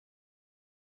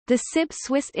The SIB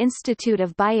Swiss Institute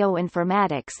of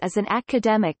Bioinformatics is an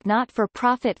academic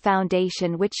not-for-profit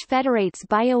foundation which federates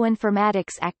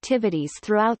bioinformatics activities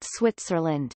throughout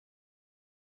Switzerland.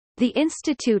 The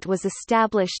institute was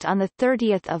established on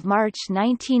 30 March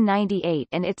 1998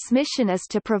 and its mission is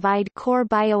to provide core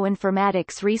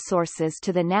bioinformatics resources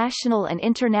to the national and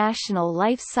international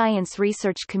life science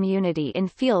research community in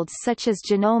fields such as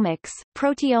genomics,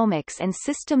 proteomics and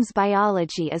systems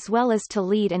biology, as well as to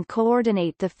lead and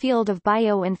coordinate the field of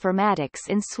bioinformatics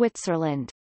in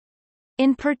Switzerland.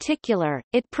 In particular,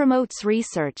 it promotes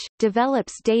research,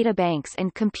 develops databanks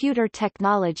and computer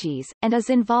technologies, and is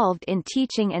involved in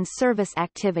teaching and service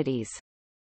activities.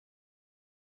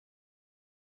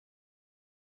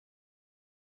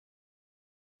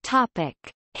 Topic: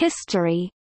 History.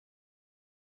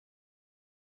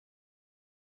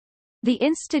 The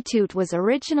institute was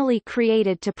originally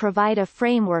created to provide a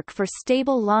framework for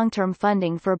stable long-term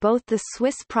funding for both the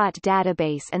Swiss Prot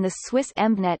database and the Swiss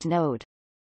EmbNet node.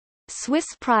 Swiss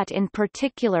Prot in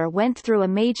particular went through a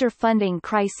major funding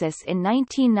crisis in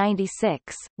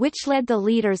 1996, which led the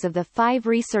leaders of the 5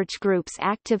 research groups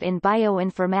active in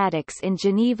bioinformatics in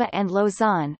Geneva and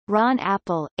Lausanne, Ron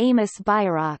Appel, Amos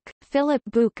Bayrock, Philip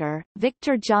Bucher,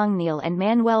 Victor Jongneel and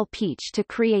Manuel Peach, to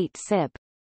create SIB.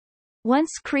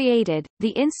 Once created, the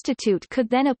institute could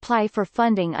then apply for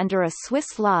funding under a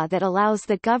Swiss law that allows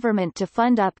the government to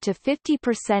fund up to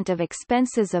 50% of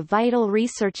expenses of vital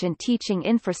research and teaching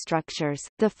infrastructures.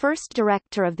 The first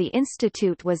director of the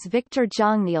institute was Victor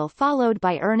Jongneel, followed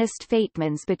by Ernest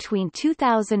Fatemans between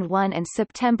 2001 and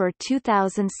September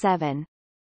 2007.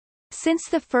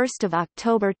 Since 1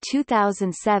 October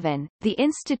 2007, the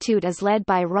institute is led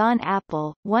by Ron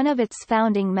Appel, one of its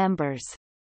founding members.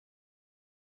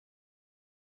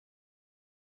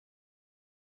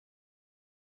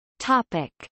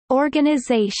 Topic: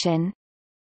 Organization.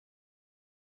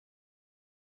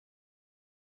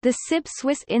 The SIB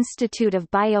Swiss Institute of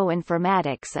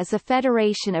Bioinformatics is a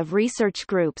federation of research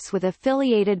groups with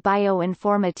affiliated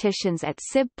bioinformaticians at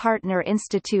SIB partner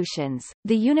institutions,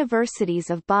 the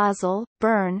universities of Basel,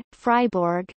 Bern,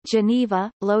 Freiburg, Geneva,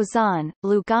 Lausanne,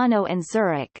 Lugano and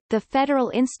Zurich, the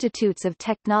Federal Institutes of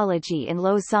Technology in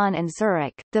Lausanne and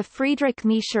Zurich, the Friedrich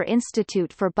Miescher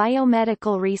Institute for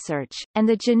Biomedical Research, and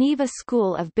the Geneva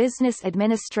School of Business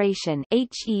Administration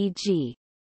 (HEG).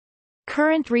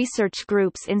 Current research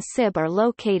groups in SIB are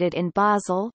located in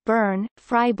Basel, Bern,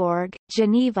 Freiburg,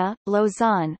 Geneva,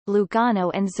 Lausanne,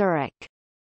 Lugano and Zurich.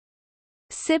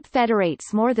 SIB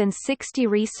federates more than 60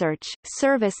 research,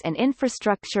 service and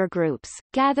infrastructure groups,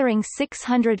 gathering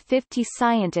 650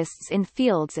 scientists in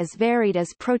fields as varied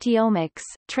as proteomics,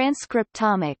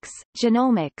 transcriptomics,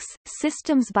 genomics,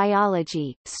 systems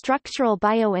biology, structural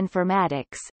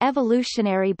bioinformatics,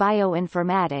 evolutionary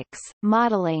bioinformatics,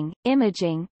 modeling,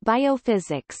 imaging,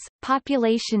 biophysics,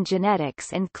 population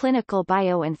genetics and clinical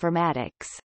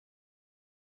bioinformatics.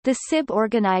 The SIB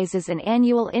organizes an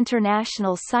annual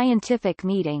international scientific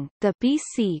meeting, the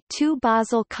BC2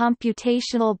 Basel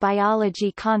Computational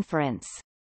Biology Conference.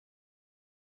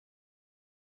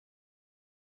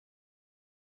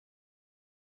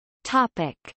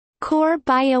 Topic: Core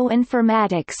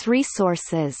bioinformatics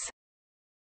resources.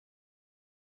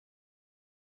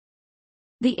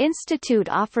 The institute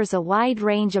offers a wide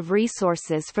range of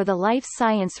resources for the life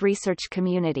science research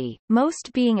community,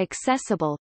 most being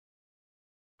accessible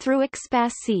through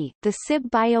Expacy, the SIB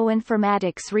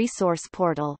Bioinformatics Resource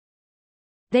Portal.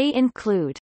 They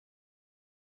include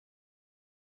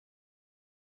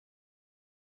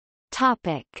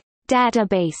Topic: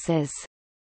 Databases.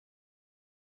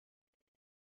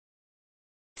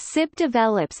 SIB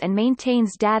develops and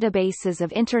maintains databases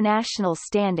of international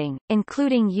standing,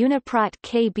 including UniProt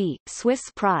KB, Swiss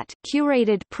Prot,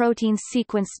 curated protein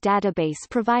sequence database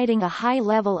providing a high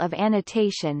level of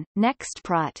annotation,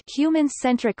 NextProt,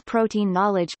 human-centric protein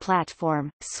knowledge platform,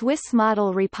 Swiss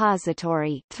Model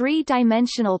Repository,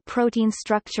 3-dimensional protein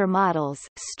structure models,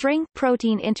 string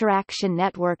protein interaction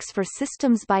networks for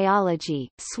systems biology,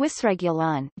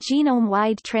 Swissregulon,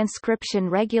 genome-wide transcription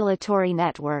regulatory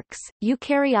networks,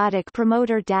 eukaryotic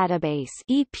Promoter Database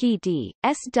 (EPD),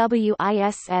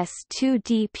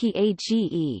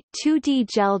 SWISS2DPAGE, 2D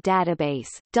Gel Database,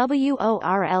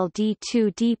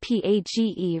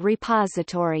 WORLD2DPAGE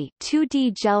Repository,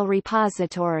 2D Gel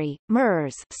Repository,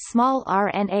 MERS, Small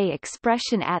RNA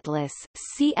Expression Atlas,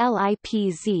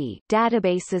 CLIPZ,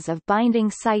 databases of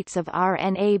binding sites of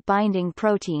RNA binding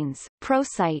proteins,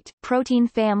 ProSite, protein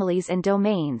families and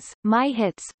domains,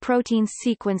 MyHits, protein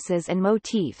sequences and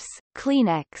motifs,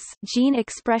 Kleenex gene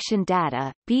expression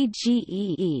data,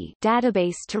 BGEE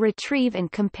database to retrieve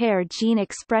and compare gene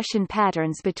expression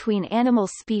patterns between animal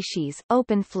species,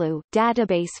 OpenFlu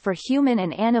database for human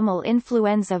and animal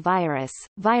influenza virus,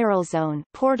 ViralZone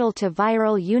portal to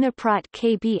viral UniProt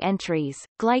KB entries,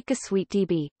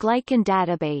 GlycoSweetDB glycan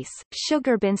database,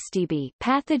 SugarBinSDB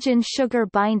pathogen sugar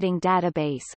binding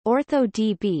database,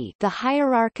 OrthoDB the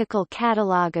hierarchical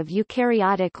catalog of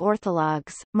eukaryotic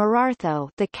orthologs, Merartho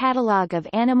the catalog of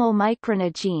animal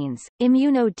microRNA genes,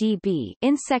 ImmunoDB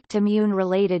insect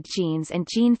immune-related genes and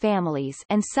gene families,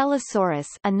 and Cellosaurus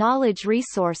a knowledge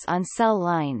resource on cell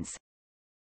lines.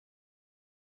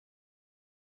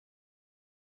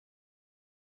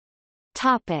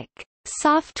 Topic: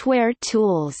 Software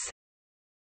tools.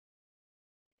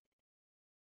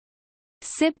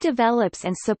 SIB develops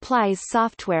and supplies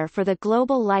software for the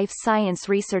global life science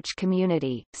research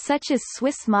community, such as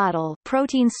Swiss Model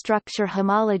protein structure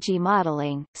homology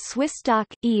modeling, SwissDock,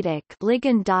 EDIC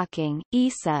ligand docking,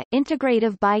 ESA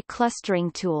integrative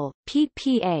bi-clustering tool,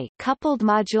 PPA coupled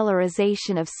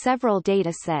modularization of several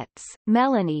datasets,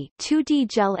 Melanie 2D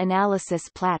gel analysis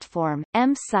platform,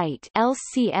 EMSITE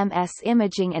LCMS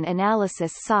imaging and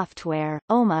analysis software,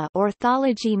 OMA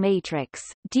orthology matrix,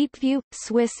 DeepView,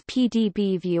 Swiss PDB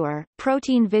viewer,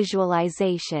 protein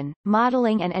visualization,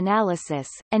 modeling and analysis,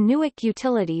 and NUIC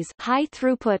utilities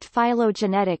high-throughput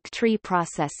phylogenetic tree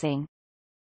processing.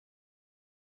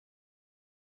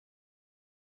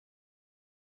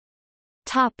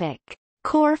 Topic: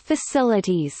 Core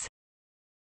facilities.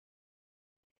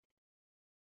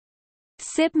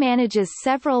 SIB manages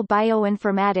several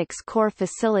bioinformatics core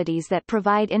facilities that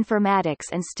provide informatics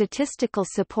and statistical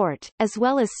support, as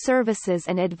well as services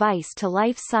and advice to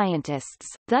life scientists,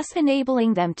 thus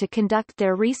enabling them to conduct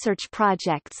their research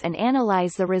projects and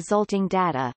analyze the resulting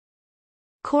data.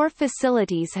 Core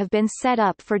facilities have been set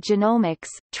up for genomics,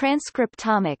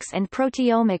 transcriptomics and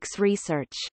proteomics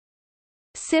research.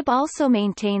 SIB also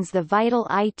maintains the Vital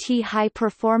IT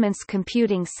High-Performance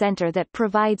Computing Center that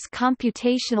provides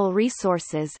computational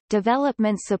resources,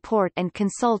 development support and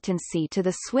consultancy to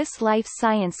the Swiss life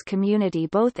science community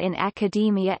both in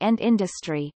academia and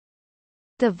industry.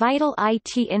 The Vital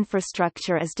IT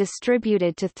infrastructure is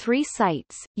distributed to 3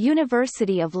 sites,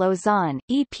 University of Lausanne,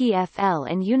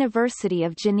 EPFL and University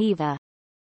of Geneva.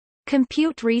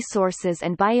 Compute resources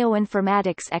and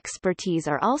bioinformatics expertise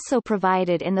are also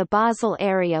provided in the Basel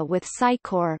area with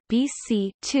SciCore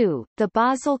BC2, the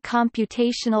Basel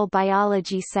Computational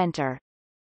Biology Center.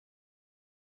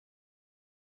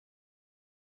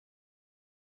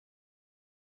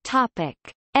 Topic: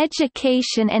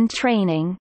 Education and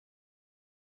training.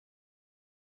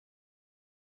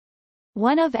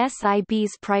 One of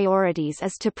SIB's priorities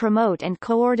is to promote and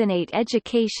coordinate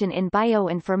education in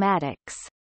bioinformatics.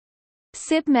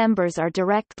 SIB members are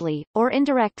directly, or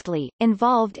indirectly,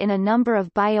 involved in a number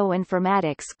of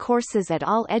bioinformatics courses at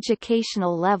all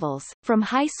educational levels, from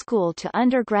high school to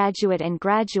undergraduate and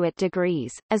graduate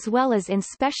degrees, as well as in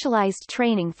specialized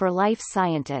training for life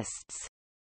scientists.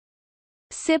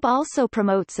 SIB also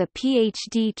promotes a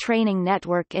PhD training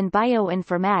network in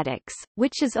bioinformatics,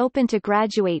 which is open to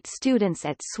graduate students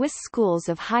at Swiss schools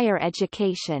of higher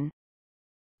education.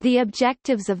 The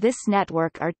objectives of this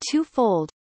network are twofold: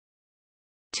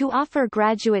 to offer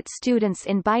graduate students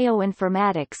in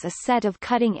bioinformatics a set of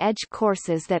cutting-edge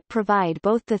courses that provide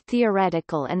both the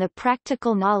theoretical and the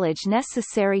practical knowledge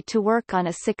necessary to work on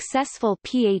a successful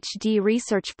PhD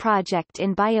research project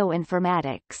in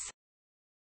bioinformatics.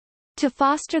 To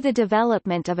foster the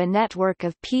development of a network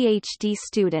of PhD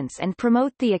students and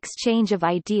promote the exchange of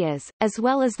ideas, as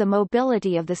well as the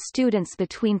mobility of the students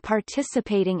between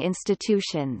participating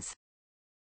institutions.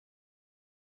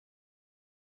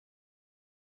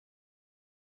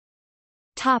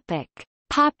 Topic: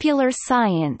 Popular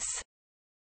science.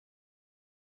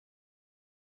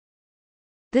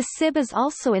 The SIB is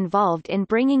also involved in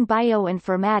bringing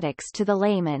bioinformatics to the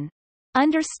layman.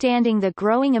 Understanding the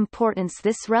growing importance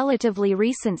this relatively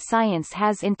recent science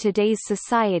has in today's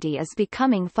society is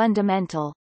becoming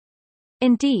fundamental.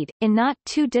 Indeed, in not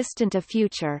too distant a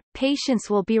future,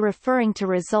 patients will be referring to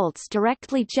results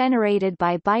directly generated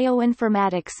by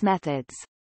bioinformatics methods.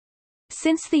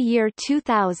 Since the year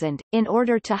 2000, in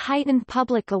order to heighten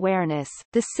public awareness,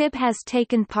 the SIB has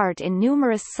taken part in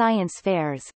numerous science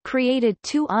fairs, created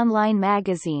 2 online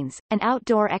magazines, an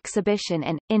outdoor exhibition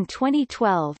and, in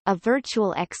 2012, a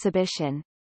virtual exhibition.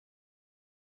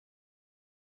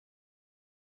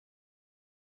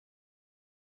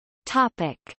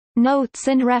 Topic: Notes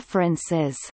and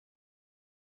references.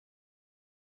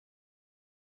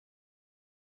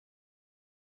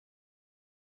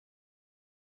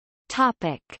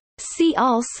 Topic: See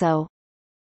also: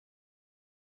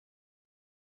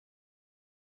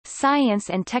 Science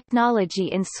and technology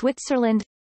in Switzerland,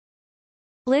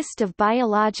 List of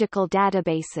biological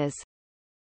databases,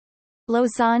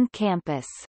 Lausanne campus.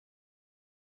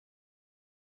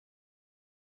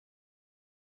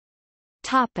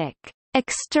 Topic: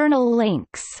 External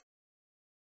links.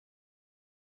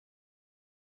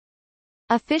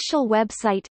 Official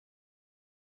website: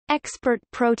 Expert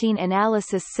Protein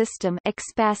Analysis System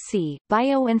 (ExPASy),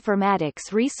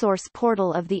 Bioinformatics resource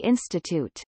portal of the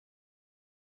Institute.